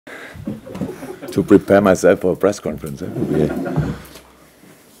to prepare myself for a press conference. That would be a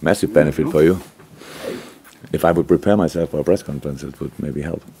massive benefit for you. If I would prepare myself for a press conference, it would maybe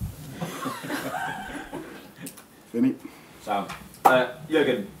help. Vinny? Sam.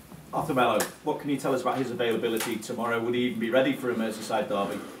 Jurgen, Arthur Mello, what can you tell us about his availability tomorrow? Would he even be ready for a Merseyside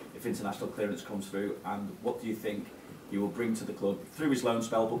derby if international clearance comes through? And what do you think he will bring to the club through his loan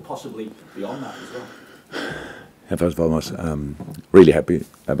spell, but possibly beyond that as well? Yeah, first of all, I was really happy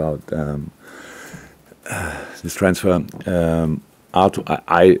about this transfer.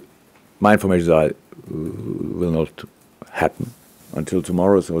 My information is that will not happen until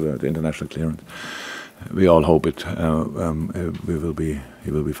tomorrow, so the international clearance. We all hope it.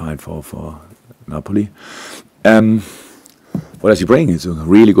 He will be fine for Napoli. What does he bring? He's a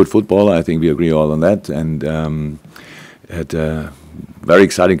really good footballer. I think we agree all on that. And had a very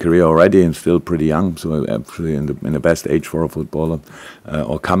exciting career already, and still pretty young. So actually in the best age for a footballer,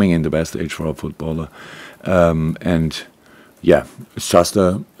 or coming in the best age for a footballer. And yeah, it's just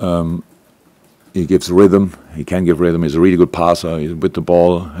he gives rhythm. He can give rhythm. He's a really good passer. He's with the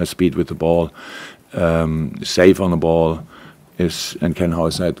ball, has speed with the ball. Safe on the ball, and can, how I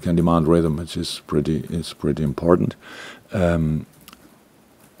said, can demand rhythm, which is pretty important.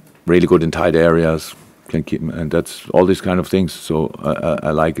 Really good in tight areas, can keep, and that's all these kind of things. So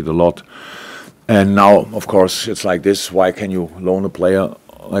I like it a lot. And now, of course, it's like this. Why can you loan a player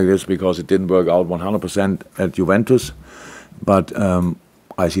like this? Because it didn't work out 100% at Juventus, but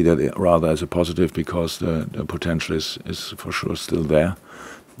I see that rather as a positive, because the potential is for sure still there.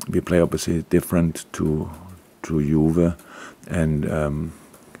 We play obviously different to Juve, and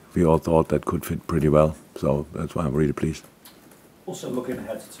we all thought that could fit pretty well. So that's why I'm really pleased. Also looking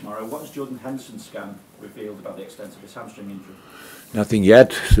ahead to tomorrow, what has Jordan Henderson's scan revealed about the extent of his hamstring injury? Nothing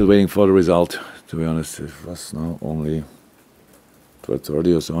yet. Still waiting for the result. To be honest, it was now only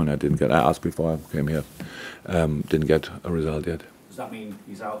 12:30 or so, and I asked before I came here. Didn't get a result yet. Does that mean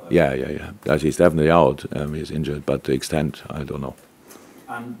he's out? Yeah. He's definitely out. He's injured, but the extent, I don't know.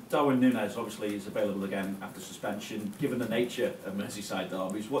 And Darwin Núñez obviously is available again after suspension. Given the nature of Merseyside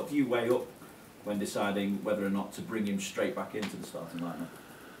derbies, what do you weigh up when deciding whether or not to bring him straight back into the starting lineup?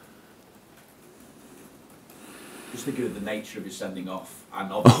 Just thinking of the nature of his sending off,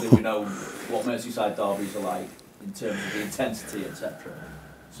 and obviously we know what Merseyside derbies are like in terms of the intensity, etc.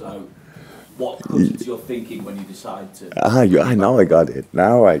 So, what comes into your thinking when you decide to? Now I got it.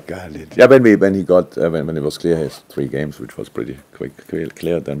 Yeah, when it was clear his 3 games, which was pretty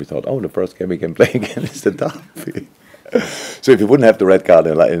clear, then we thought, the first game we can play again is the derby. So if he wouldn't have the red card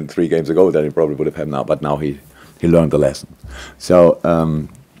in 3 games ago, then he probably would have had now. But now he learned the lesson. So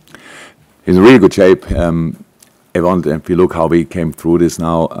he's in really good shape. If you look how we came through this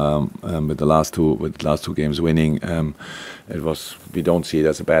now with the last two games winning, we don't see it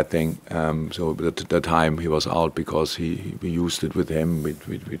as a bad thing. So at the time he was out because we used it with him. We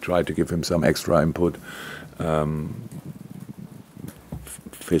tried to give him some extra input,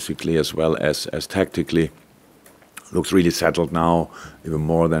 physically as well as tactically. Looks really settled now, even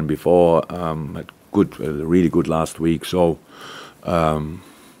more than before. Had really good last week. So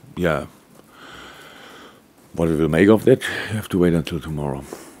yeah. What we will make of it, you have to wait until tomorrow.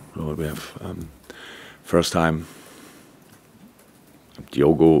 So we have first time.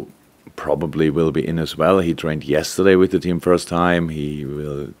 Diogo probably will be in as well. He trained yesterday with the team first time. He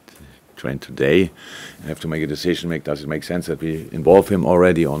will train today. I have to make a decision. Does it make sense that we involve him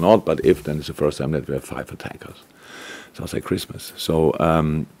already or not? But if, then it's the first time that we have 5 attackers. Sounds like Christmas. So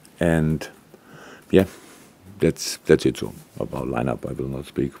and yeah. That's it. So about lineup, I will not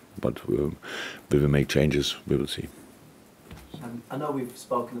speak, but we will make changes. We will see. I know we've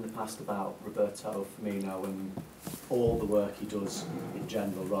spoken in the past about Roberto Firmino and all the work he does in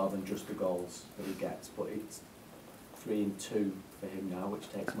general, rather than just the goals that he gets. But it's 3 and 2 for him now, which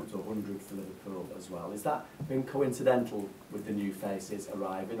takes him up to 100 for Liverpool as well. Is that been coincidental with the new faces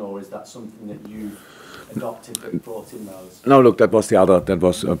arriving, or is that something that you've adopted that brought in those? No, look, that was the other. That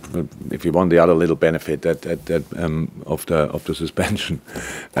was, if you want, the other little benefit of the suspension.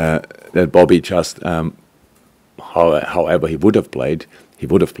 That Bobby just, however he would have played.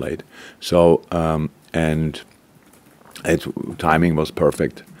 So and timing was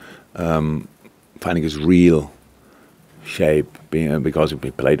perfect. Finding his real shape, because he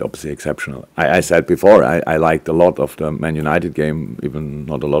played obviously exceptional. I said before, I liked a lot of the Man United game, even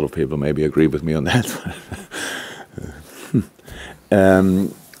not a lot of people maybe agree with me on that.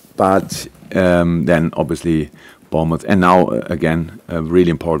 But then obviously Bournemouth, and now again really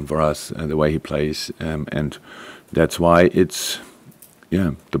important for us the way he plays, and that's why it's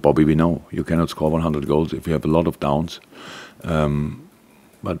the Bobby we know. You cannot score 100 goals if you have a lot of downs.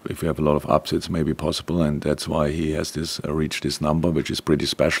 but if you have a lot of ups, it's maybe possible, and that's why he has reached this number, which is pretty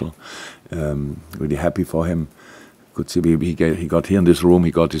special. Really happy for him. Could see he got here in this room.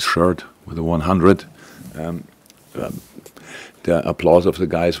 He got his shirt with a 100. The applause of the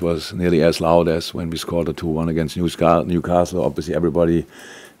guys was nearly as loud as when we scored a 2-1 against Newcastle. Obviously, everybody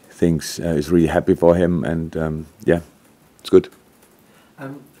thinks is really happy for him, and yeah, it's good.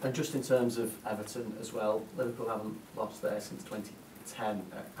 And just in terms of Everton as well, Liverpool haven't lost there since 2010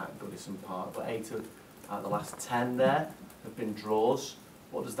 at Goodison Park, but 8 out of the last 10 there have been draws.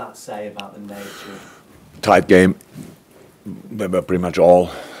 What does that say about the nature? Tight game, but pretty much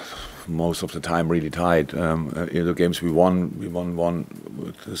most of the time really tight. In the games we won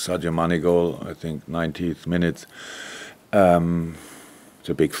with the Sadio Mane goal, I think 90th minute. It's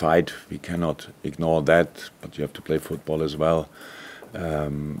a big fight. We cannot ignore that, but you have to play football as well.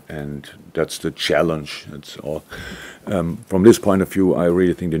 And that's the challenge. That's all. From this point of view, I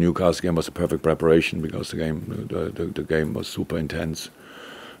really think the Newcastle game was a perfect preparation, because the game was super intense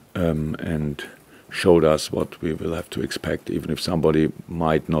and showed us what we will have to expect. Even if somebody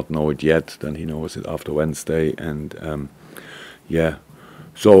might not know it yet, then he knows it after Wednesday. And yeah,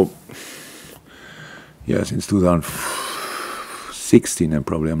 so yeah, since 2016, and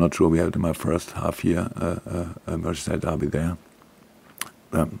probably, I'm not sure, we had my first half year Merseyside derby there.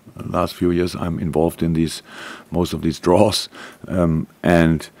 Last few years I'm involved in most of these draws,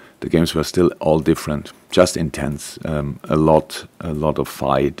 and the games were still all different, just intense, a lot of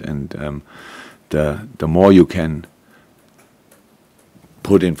fight, and the more you can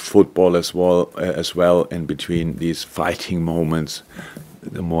put in football as well in between these fighting moments,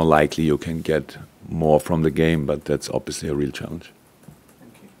 the more likely you can get more from the game. But that's obviously a real challenge.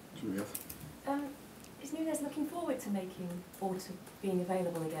 Thank you. Is Nunes looking forward to being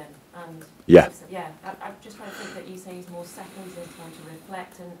available again? And yeah. I'm just trying to think that you say he's more settled, he's time to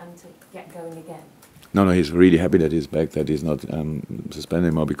reflect and to get going again. No, he's really happy that he's back, that he's not suspended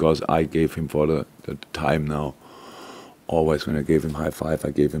anymore, because I gave him for the time now. Always when I gave him high five,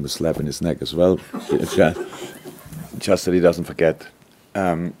 I gave him a slap in his neck as well, just that he doesn't forget.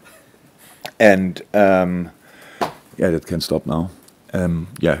 Yeah, that can stop now.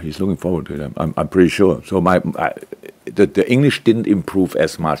 Yeah, he's looking forward to it. I'm pretty sure. So the English didn't improve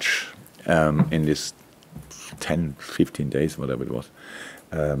as much in this 10, 15 days, whatever it was.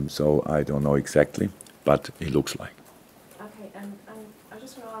 So I don't know exactly, but it looks like. Okay, and I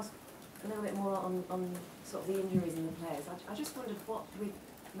just want to ask a little bit more on sort of the injuries in the players. I just wondered what with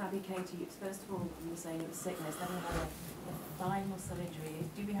Naby Keita, first of all, you were saying it was sickness, then we had a thigh muscle injury.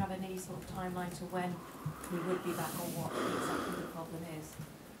 Do we have any sort of timeline to when he would be back, or what exactly the problem is?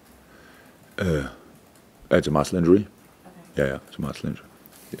 It's a muscle injury. Okay. Yeah, it's a muscle injury.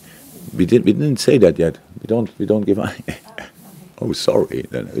 We didn't say that yet. We don't give. Oh, sorry.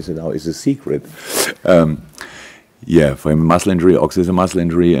 Then is it now? It's a secret. Yeah, for him, muscle injury. Ox is a muscle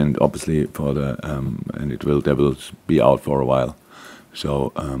injury, and obviously for the and they will be out for a while.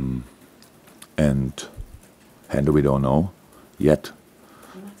 So and Hendo we don't know yet.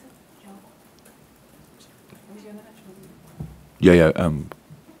 Yeah.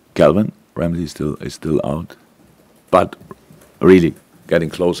 Calvin Ramsey is still out, but really getting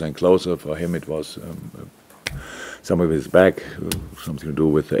closer and closer. For him, it was something with his back, something to do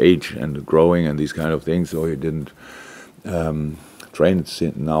with the age and the growing and these kind of things. So he didn't train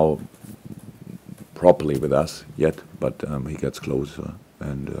now properly with us yet, but he gets closer.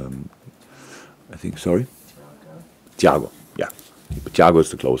 And I think, sorry? Thiago, yeah. Thiago is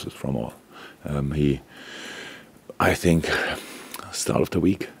the closest from all. I think, start of the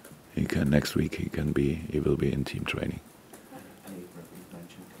week, next week he will be in team training.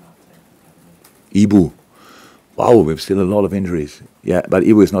 Ibu. Wow, we've still a lot of injuries. Yeah, but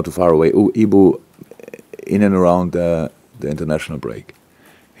Ibu is not too far away. Ibu, in and around the international break,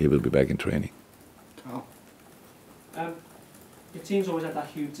 he will be back in training. Oh. Your team's always had that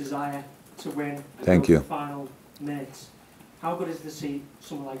huge desire to win. Thank you. The final minutes. How good is it to see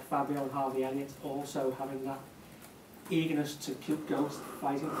someone like Fabio and Harvey Elliott also having that eagerness to keep going,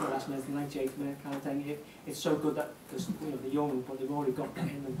 fighting for the last minute, the 98th minute kind of thing? It's so good that they're young, but they've already got that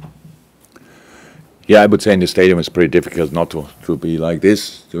in them. Yeah, I would say in the stadium it's pretty difficult not to be like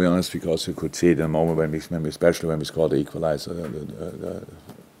this, to be honest, because you could see it in a moment especially when we scored the equalizer,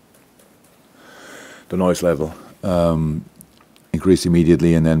 the noise level increased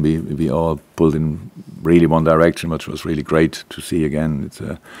immediately, and then we all pulled in really one direction, which was really great to see again. It's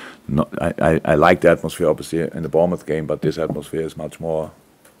I like the atmosphere obviously in the Bournemouth game, but this atmosphere is much more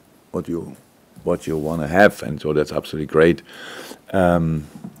what you want to have, and so that's absolutely great.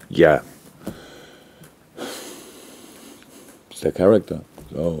 Yeah. Their character.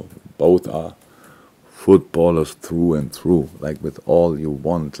 So both are footballers through and through, like with all you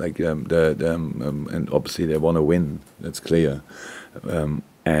want. Like and obviously they want to win. That's clear.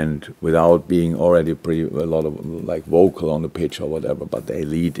 And without being already a lot of like vocal on the pitch or whatever, but they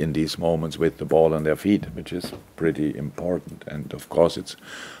lead in these moments with the ball on their feet, which is pretty important. And of course, it's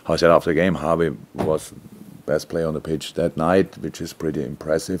how I said after the game, Harvey was best player on the pitch that night, which is pretty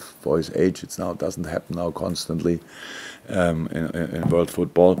impressive for his age. It doesn't happen now constantly in world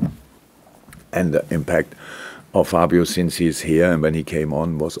football. And the impact of Fabio since he's here and when he came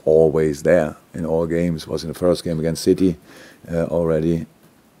on was always there in all games. Was in the first game against City already,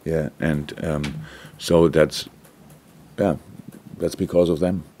 yeah. And so that's because of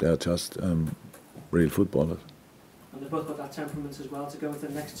them. They're just real footballers. And they've both got that temperament as well to go into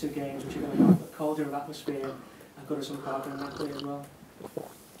the next two games, which are going to have a colder atmosphere and Goodison Park and Napoli as well.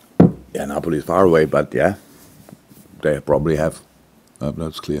 Yeah, Napoli is far away, but yeah, they probably have.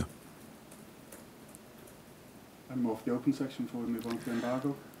 That's clear. And more for the open section before we move on to the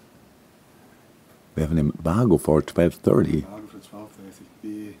embargo. We have an embargo for 12:30. Embargo for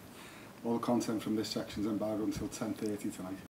 12:30. All the content from this section is embargoed until 10:30 tonight.